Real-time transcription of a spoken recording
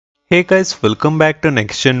Hey guys, welcome back to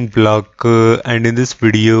NextGenBlogger, and in this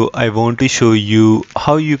video I want to show you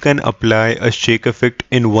how you can apply a shake effect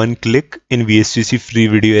in one click in VSDC Free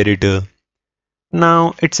Video Editor.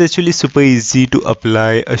 Now it's actually super easy to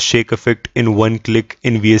apply a shake effect in one click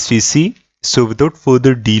in VSDC. So without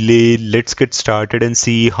further delay, let's get started and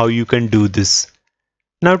see how you can do this.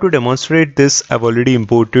 Now to demonstrate this, I've already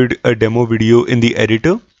imported a demo video in the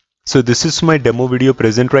editor. So this is my demo video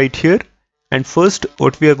present right here. And first,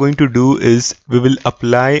 what we are going to do is we will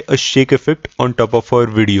apply a shake effect on top of our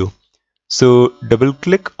video. So double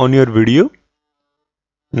click on your video.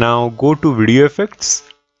 Now go to video effects,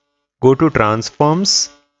 go to transforms,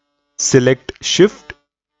 select shift,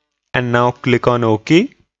 and now click on OK.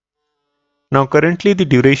 Now currently the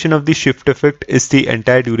duration of the shift effect is the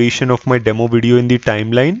entire duration of my demo video in the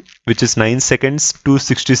timeline, which is 9 seconds to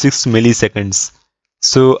 66 milliseconds.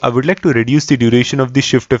 So I would like to reduce the duration of the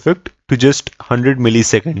shift effect to just 100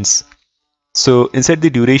 milliseconds. So inside the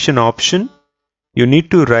duration option, you need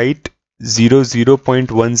to write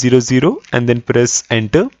 00.100 and then press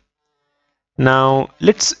enter. Now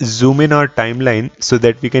let's zoom in our timeline so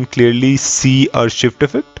that we can clearly see our shift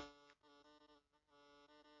effect.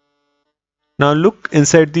 Now look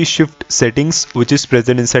inside the shift settings, which is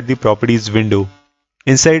present inside the properties window.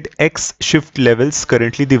 Inside X shift levels,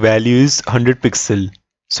 currently the value is 100 pixel.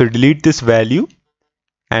 So delete this value,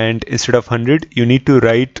 and instead of 100, you need to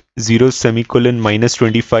write 0 semicolon minus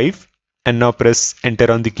 25 and now press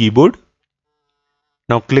enter on the keyboard.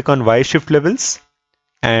 Now click on Y shift levels,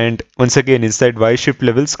 and once again inside Y shift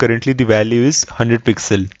levels, currently the value is 100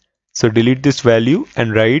 pixel. So delete this value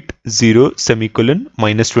and write 0 semicolon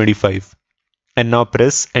minus 25 and now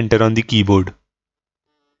press enter on the keyboard.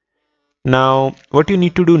 Now what you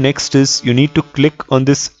need to do next is you need to click on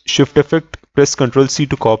this shift effect, press Ctrl C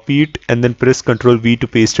to copy it, and then press Ctrl V to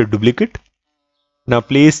paste a duplicate. Now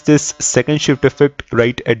place this second shift effect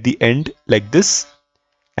right at the end like this,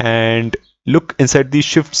 and look inside the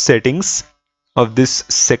shift settings of this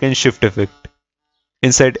second shift effect.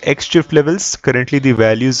 Inside X shift levels, currently the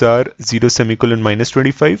values are 0 semicolon minus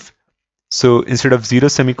 25. So instead of 0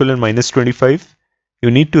 semicolon minus 25,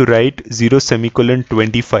 you need to write 0 semicolon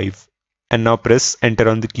 25 and now press enter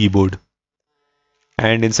on the keyboard.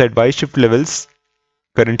 And inside Y shift levels,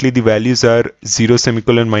 currently the values are 0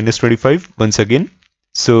 semicolon minus 25 once again.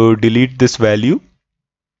 So delete this value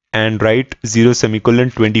and write 0 semicolon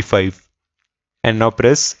 25 and now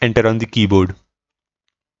press enter on the keyboard.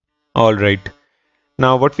 Alright.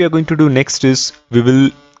 Now what we are going to do next is we will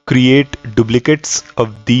create duplicates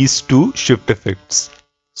of these two shift effects.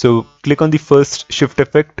 So click on the first shift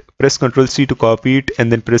effect, press Ctrl C to copy it, and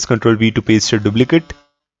then press Ctrl V to paste a duplicate.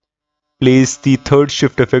 Place the third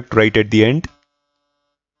shift effect right at the end.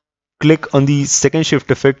 Click on the second shift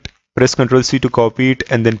effect, press Ctrl C to copy it,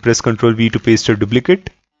 and then press Ctrl V to paste a duplicate.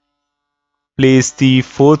 Place the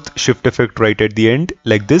fourth shift effect right at the end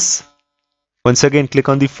like this. Once again, click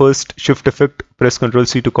on the first shift effect, press Ctrl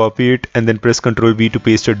C to copy it, and then press Ctrl V to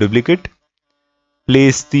paste a duplicate.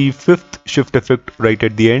 Place the fifth shift effect right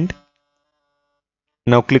at the end.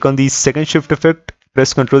 Now click on the second shift effect,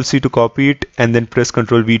 press Ctrl C to copy it, and then press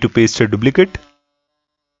Ctrl V to paste a duplicate.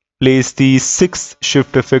 Place the sixth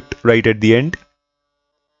shift effect right at the end.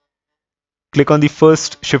 Click on the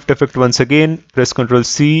first shift effect once again, press Ctrl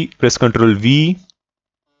C, press Ctrl V.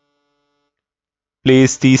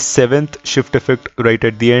 Place the seventh shift effect right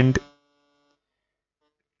at the end.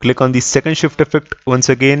 Click on the second shift effect once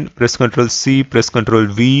again, press Ctrl C, press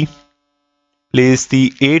Ctrl V. Place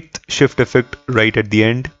the eighth shift effect right at the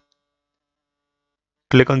end.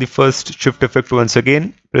 Click on the first shift effect once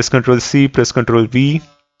again, press Ctrl C, press Ctrl V.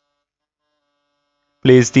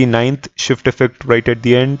 Place the ninth shift effect right at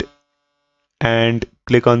the end, and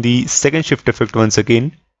click on the second shift effect once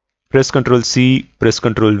again, press Ctrl C, press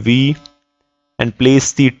Ctrl V, and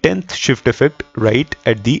place the 10th shift effect right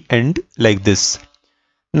at the end like this.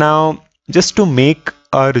 Now, just to make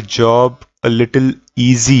our job a little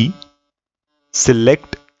easy,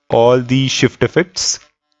 select all the shift effects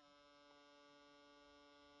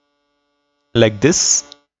like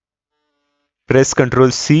this, press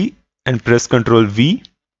Ctrl C and press Ctrl V.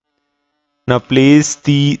 Now place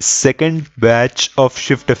the second batch of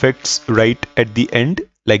shift effects right at the end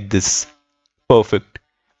like this. Perfect.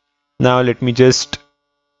 Now let me just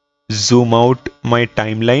zoom out my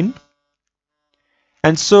timeline.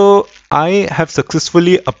 And so I have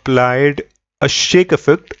successfully applied a shake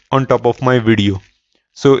effect on top of my video.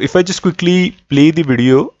 So if I just quickly play the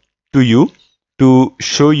video to you to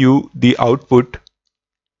show you the output.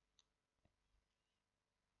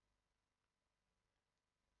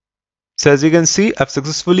 So as you can see, I've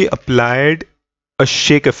successfully applied a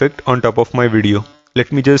shake effect on top of my video.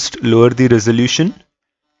 Let me just lower the resolution,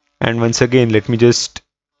 and once again let me just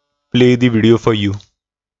play the video for you.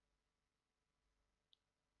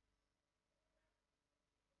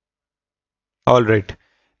 Alright,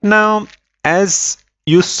 now as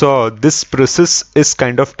you saw, this process is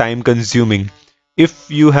kind of time consuming.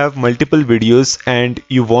 If you have multiple videos and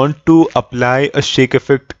you want to apply a shake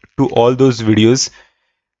effect to all those videos,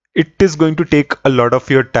 it is going to take a lot of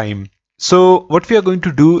your time. So what we are going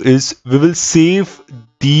to do is we will save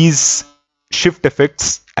these shift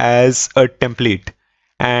effects as a template,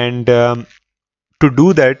 and to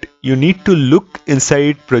do that you need to look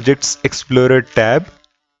inside Projects Explorer tab,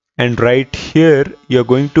 and right here you're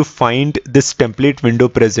going to find this template window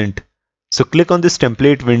present. So click on this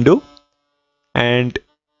template window, and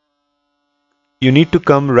you need to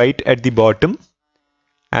come right at the bottom,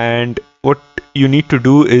 and what you need to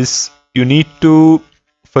do is you need to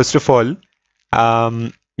first of all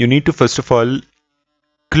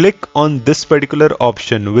click on this particular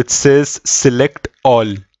option which says select all.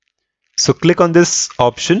 So click on this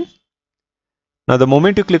option. Now the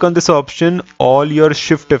moment you click on this option, all your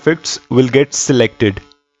shift effects will get selected.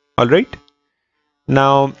 Alright,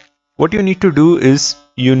 now what you need to do is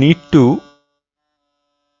you need to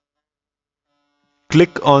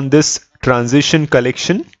click on this transition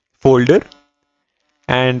collection folder,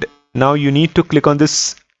 and now you need to click on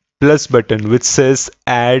this plus button which says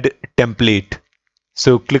add template.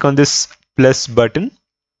 So click on this plus button,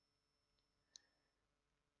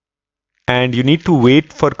 and you need to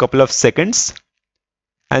wait for a couple of seconds,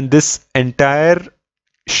 and this entire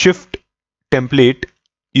shift template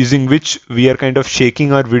using which we are kind of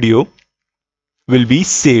shaking our video will be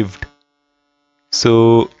saved.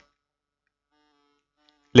 So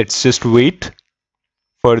let's just wait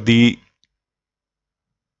for the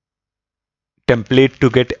template to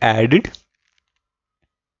get added.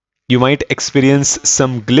 You might experience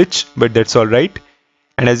some glitch, but that's all right.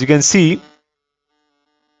 And as you can see,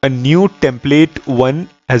 a new template 1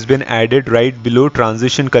 has been added right below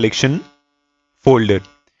transition collection folder.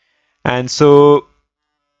 And so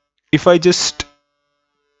if I just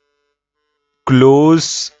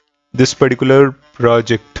close this particular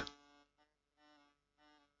project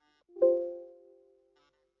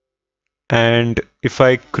and if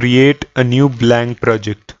I create a new blank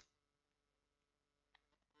project,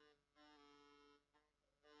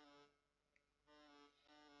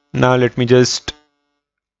 now let me just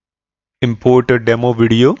import a demo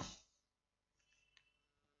video.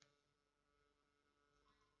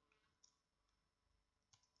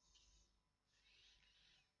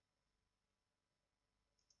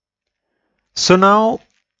 So now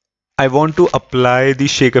I want to apply the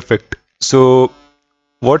shake effect. So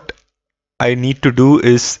what I need to do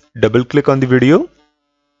is double click on the video,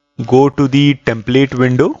 go to the template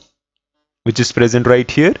window which is present right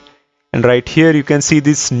here, and right here you can see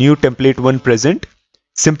this new template 1 present.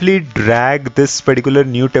 Simply drag this particular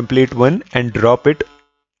new template 1 and drop it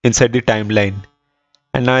inside the timeline,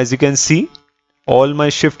 and now as you can see, all my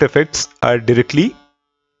shift effects are directly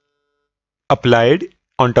applied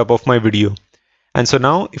on top of my video. And so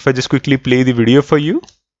now if I just quickly play the video for you.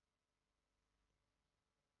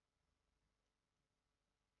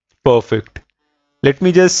 Perfect. Let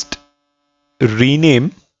me just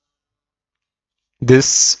rename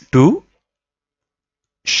this to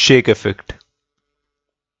shake effect.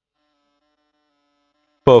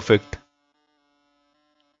 Perfect.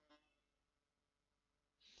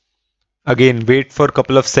 Again, wait for a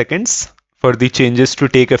couple of seconds for the changes to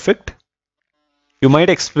take effect. You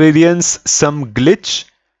might experience some glitch,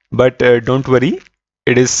 but don't worry,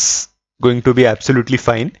 it is going to be absolutely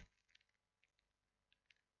fine.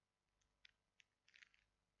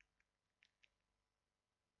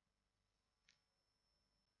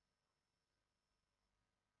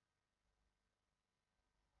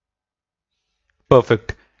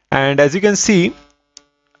 Perfect. And as you can see,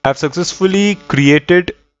 I've successfully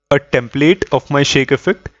created a template of my shake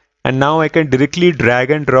effect, and now I can directly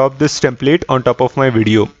drag and drop this template on top of my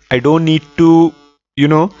video. I don't need to,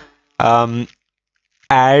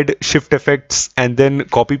 add shift effects and then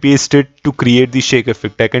copy paste it to create the shake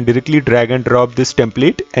effect. I can directly drag and drop this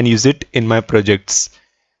template and use it in my projects.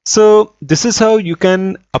 So this is how you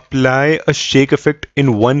can apply a shake effect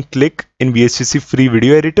in one click in VSDC Free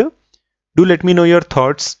Video Editor. Do let me know your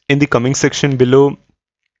thoughts in the comment section below.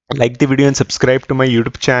 Like the video and subscribe to my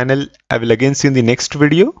YouTube channel. I will again see you in the next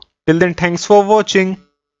video. Till then, thanks for watching.